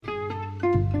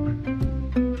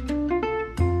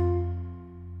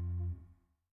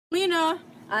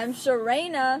I'm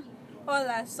Sharena.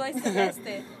 Hola, soy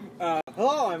Celeste.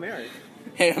 Hello, I'm Eric.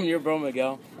 Hey, I'm your bro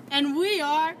Miguel. And we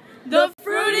are the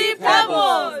Fruity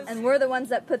Pebbles! And we're the ones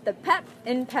that put the pep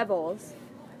in pebbles.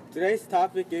 Today's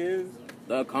topic is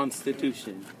The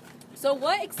Constitution. So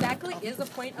what exactly is the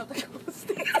point of the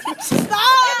Constitution? It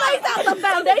lays out the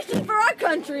foundation for our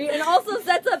country and also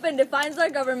sets up and defines our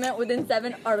government within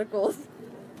 7 articles.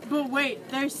 But wait,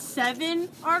 there's 7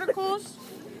 articles?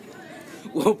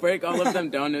 We'll break all of them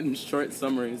down in short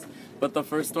summaries, but the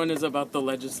first one is about the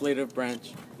legislative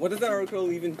branch. what does that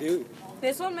article even do?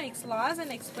 This one makes laws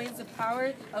and explains the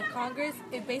power of Congress.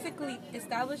 It basically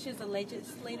establishes the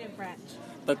legislative branch.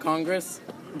 The Congress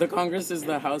is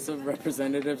the House of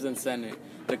Representatives and Senate.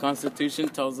 The Constitution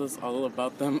tells us all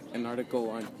about them in Article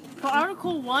 1. But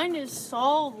Article 1 is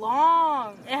so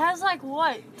long. It has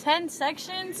 10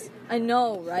 sections? I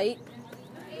know, right?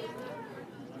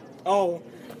 Oh,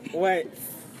 wait.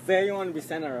 Say you want to be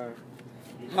senator.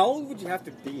 How old would you have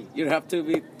to be? You'd have to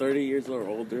be 30 years or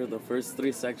older. The first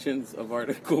 3 sections of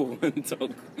Article 1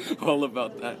 talk all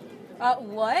about that.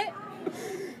 What?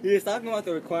 He's talking about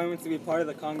the requirements to be part of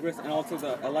the Congress and also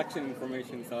the election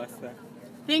information, so that's that.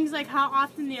 Things like how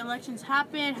often the elections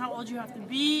happen, how old you have to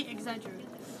be, etc.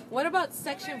 What about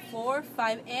Section 4,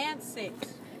 5, and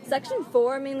 6? Section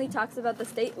 4 mainly talks about the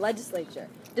state legislature,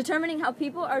 determining how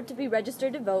people are to be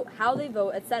registered to vote, how they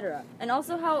vote, etc. And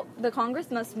also how the Congress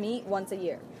must meet once a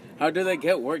year. How do they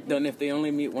get work done if they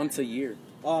only meet once a year?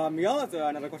 Miguel, that's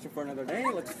another question for another day.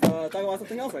 Let's talk about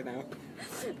something else right now.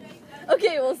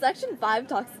 Okay, well, Section 5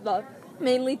 talks about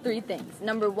mainly 3 things.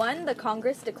 Number 1, the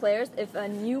Congress declares if a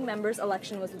new member's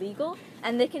election was legal,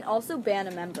 and they can also ban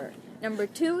a member. Number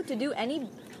 2, to do any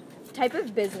type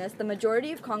of business, the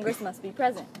majority of Congress must be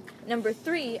present. Number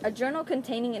 3, a journal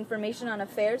containing information on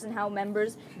affairs and how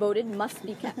members voted must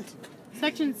be kept.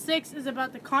 Section 6 is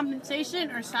about the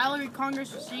compensation or salary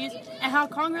Congress receives and how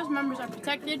Congress members are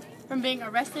protected from being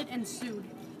arrested and sued.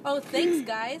 Oh, thanks,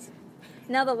 guys.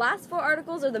 Now, the last 4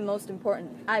 articles are the most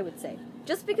important, I would say,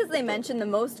 just because they mention the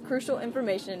most crucial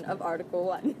information of Article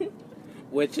 1.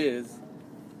 Which is...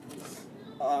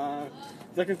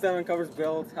 Section 7 covers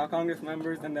bills, how Congress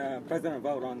members and the president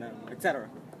vote on them, etc.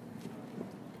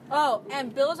 Oh,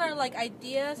 and bills are like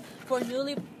ideas for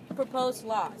newly proposed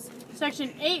laws.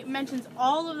 Section 8 mentions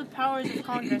all of the powers of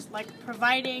Congress, like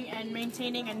providing and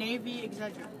maintaining a navy,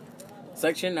 etc.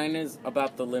 Section 9 is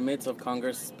about the limits of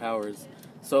Congress' powers,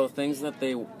 so things that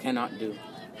they cannot do.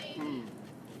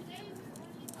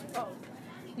 Oh.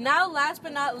 Now, last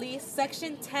but not least,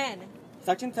 Section 10.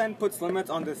 Section 10 puts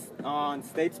limits on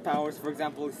states' powers. For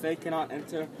example, a state cannot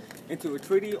enter into a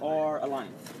treaty or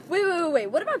alliance. Wait.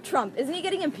 What about Trump? Isn't he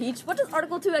getting impeached? What does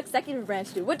Article 2 executive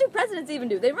branch do? What do presidents even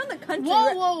do? They run the country.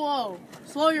 Whoa.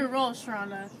 Slow your roll,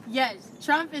 Sharona. Yes,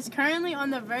 Trump is currently on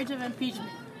the verge of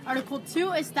impeachment. Article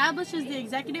 2 establishes the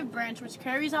executive branch, which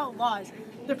carries out laws.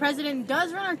 The president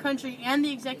does run our country and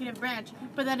the executive branch,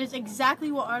 but that is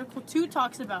exactly what Article 2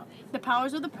 talks about, the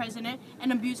powers of the president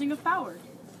and abusing of power.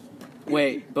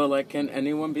 Wait, but can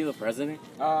anyone be the president?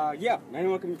 Yeah,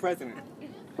 anyone can be president.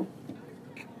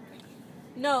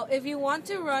 No, if you want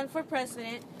to run for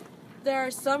president, there are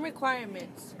some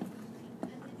requirements.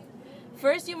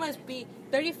 First, you must be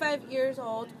 35 years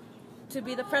old to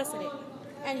be the president,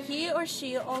 and he or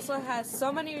she also has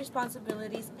so many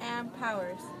responsibilities and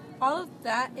powers. All of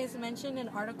that is mentioned in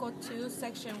Article 2,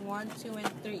 Section 1, 2,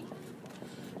 and 3.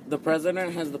 The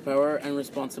president has the power and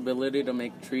responsibility to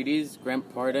make treaties,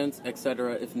 grant pardons,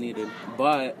 etc. if needed.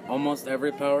 But almost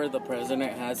every power the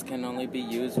president has can only be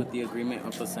used with the agreement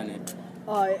of the Senate.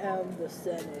 I am the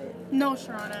Senate. No,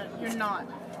 Sharona, you're not.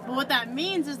 But what that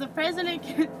means is the president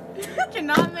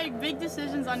cannot make big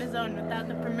decisions on his own without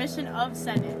the permission of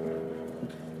Senate.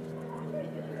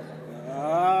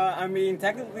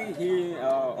 Technically he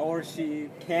or she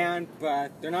can,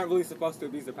 but they're not really supposed to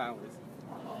abuse their powers.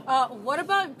 What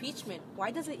about impeachment?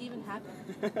 Why does it even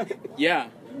happen? Yeah,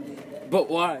 but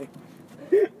why?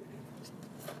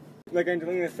 Like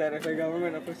Angelina said, if a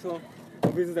government official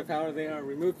abuses their power, they are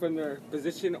removed from their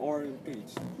position or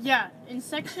impeached. Yeah, in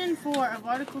Section 4 of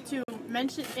Article 2,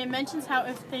 it mentions how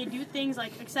if they do things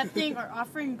like accepting or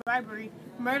offering bribery,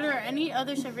 murder, or any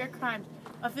other severe crimes,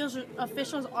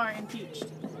 officials are impeached.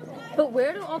 But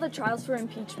where do all the trials for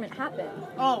impeachment happen?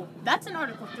 Oh, that's in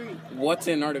Article 3. What's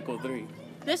in Article 3?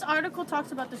 This article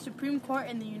talks about the Supreme Court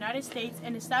in the United States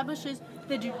and establishes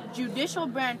the judicial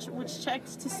branch, which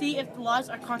checks to see if the laws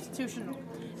are constitutional.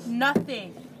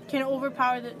 Nothing can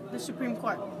overpower the Supreme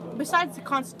Court, besides the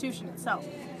Constitution itself.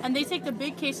 And they take the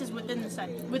big cases within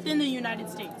the United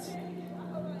States.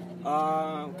 Can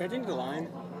I change the line?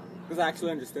 Because I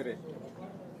actually understood it.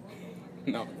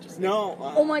 No, just No.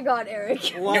 Oh my God,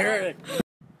 Eric. What? Eric.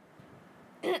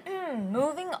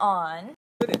 Moving on.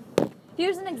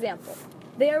 Here's an example.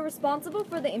 They are responsible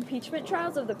for the impeachment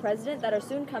trials of the president that are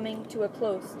soon coming to a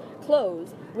close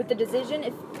with the decision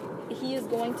if he is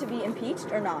going to be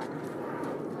impeached or not.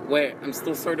 Wait, I'm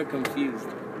still sort of confused.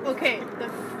 Okay, the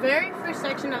very first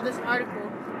section of this article,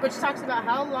 which talks about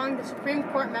how long the Supreme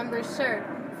Court members serve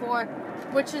for,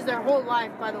 which is their whole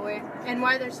life, by the way, and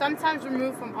why they're sometimes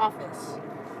removed from office.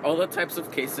 All the types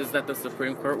of cases that the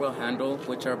Supreme Court will handle,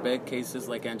 which are big cases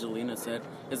like Angelina said,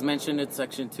 is mentioned in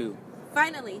Section 2.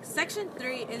 Finally, Section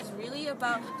 3 is really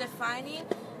about defining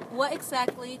what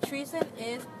exactly treason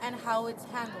is and how it's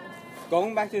handled.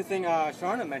 Going back to the thing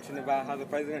Sharna mentioned about how the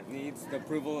president needs the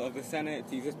approval of the Senate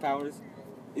to use his powers,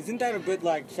 isn't that a bit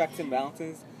like checks and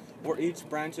balances, where each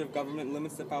branch of government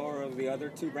limits the power of the other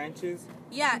two branches?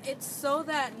 Yeah, it's so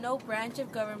that no branch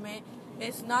of government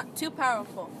is not too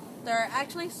powerful. There are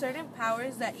actually certain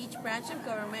powers that each branch of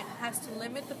government has to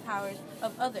limit the powers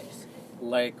of others.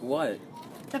 Like what?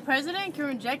 The president can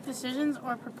reject decisions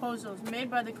or proposals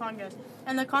made by the Congress,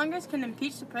 and the Congress can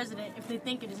impeach the president if they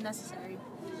think it is necessary.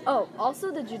 Oh,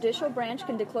 also the judicial branch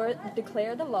can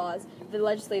declare the laws the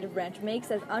legislative branch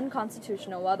makes as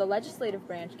unconstitutional, while the legislative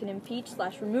branch can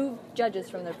impeach/remove judges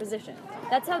from their position.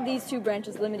 That's how these two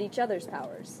branches limit each other's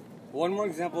powers. One more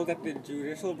example that the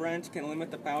judicial branch can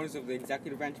limit the powers of the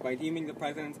executive branch by deeming the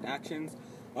president's actions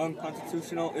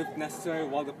unconstitutional if necessary,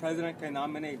 while the president can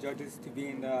nominate judges to be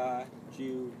in the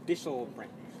judicial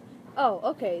branch. Oh,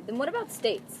 okay. Then what about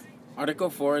states? Article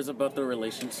 4 is about the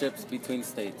relationships between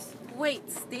states. Wait,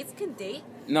 states can date?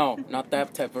 No, not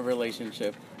that type of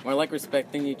relationship. More like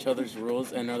respecting each other's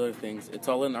rules and other things. It's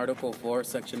all in Article 4,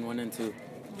 Section 1 and 2.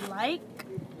 Like?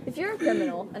 If you're a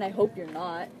criminal, and I hope you're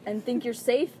not, and think you're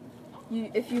safe,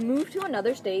 if you move to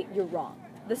another state, you're wrong.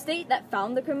 The state that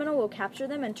found the criminal will capture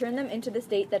them and turn them into the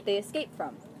state that they escaped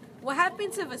from. What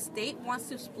happens if a state wants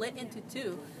to split into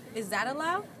two? Is that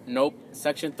allowed? Nope.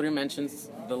 Section 3 mentions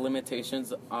the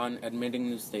limitations on admitting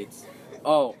new states.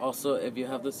 Oh, also, if you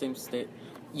have the same state,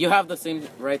 you have the same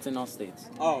rights in all states.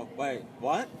 Oh, wait,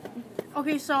 what?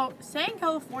 Okay, so say in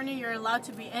California you're allowed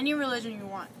to be any religion you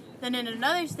want. Then in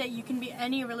another state you can be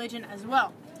any religion as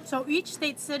well. So each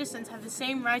state's citizens have the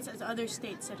same rights as other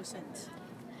state citizens.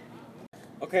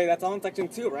 Okay, that's all in Section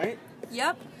 2, right?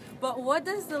 Yep, but what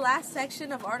does the last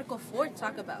section of Article 4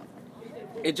 talk about?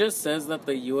 It just says that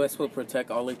the U.S. will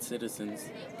protect all its citizens.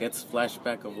 Gets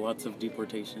flashback of lots of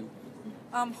deportation.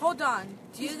 Hold on.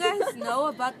 Do you guys know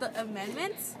about the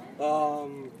amendments?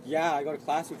 Yeah, I go to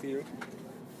class with you.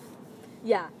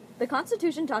 Yeah, the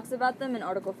Constitution talks about them in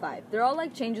Article 5. They're all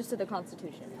like changes to the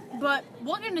Constitution. But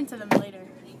we'll get into them later.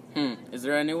 Is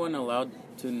there anyone allowed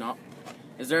to not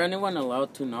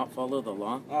follow the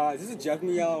law? Is this a joke,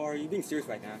 Miguel, or are you being serious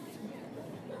right now?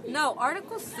 No,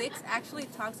 Article 6 actually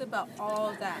talks about all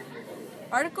of that.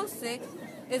 Article 6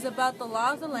 is about the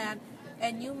law of the land,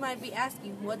 and you might be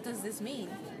asking, what does this mean?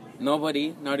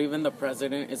 Nobody, not even the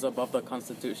president, is above the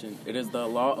Constitution. It is the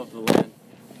law of the land.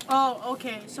 Oh,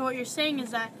 okay. So what you're saying is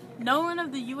that no one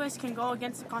of the U.S. can go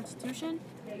against the Constitution?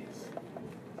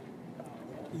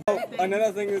 Oh,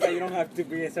 another thing is that you don't have to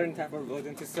be a certain type of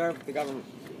religion to serve the government.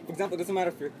 For example, it doesn't matter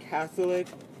if you're Catholic,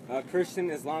 Christian,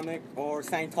 Islamic, or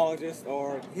Scientologist,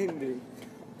 or Hindu,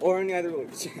 or any other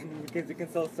religion, because you can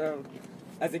still serve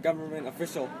as a government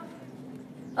official.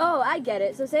 Oh, I get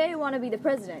it. So say I want to be the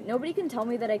president. Nobody can tell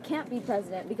me that I can't be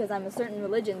president because I'm a certain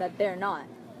religion that they're not.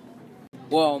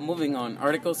 Well, moving on.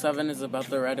 Article 7 is about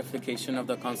the ratification of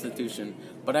the Constitution,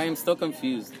 but I am still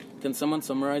confused. Can someone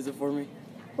summarize it for me?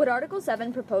 What Article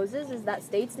 7 proposes is that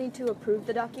states need to approve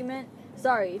the document.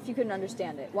 Sorry if you couldn't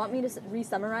understand it. Want me to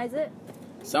re-summarize it?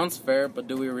 Sounds fair, but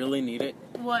do we really need it?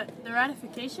 What, the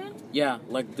ratification? Yeah,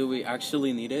 like, do we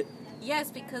actually need it?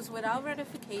 Yes, because without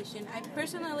ratification, I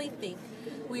personally think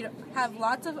we'd have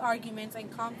lots of arguments and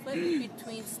conflict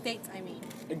between states,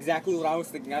 Exactly what I was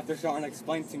thinking after Sean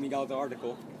explained to Miguel the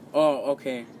article. Oh,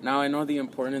 okay. Now I know the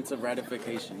importance of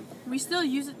ratification. We still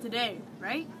use it today,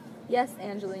 right? Yes,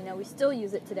 Angelina, we still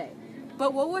use it today.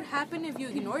 But what would happen if you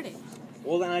ignored it?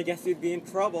 Well, then I guess you'd be in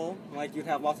trouble. Like, you'd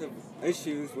have lots of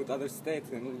issues with other states,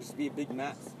 and it would just be a big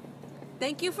mess.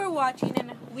 Thank you for watching,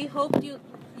 and we hope you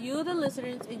the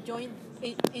listeners,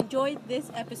 enjoyed this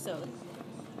episode.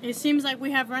 It seems like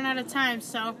we have run out of time,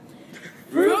 so...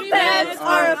 Fruit Pens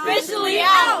are officially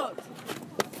out!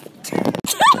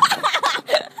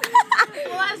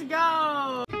 Let's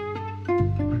go!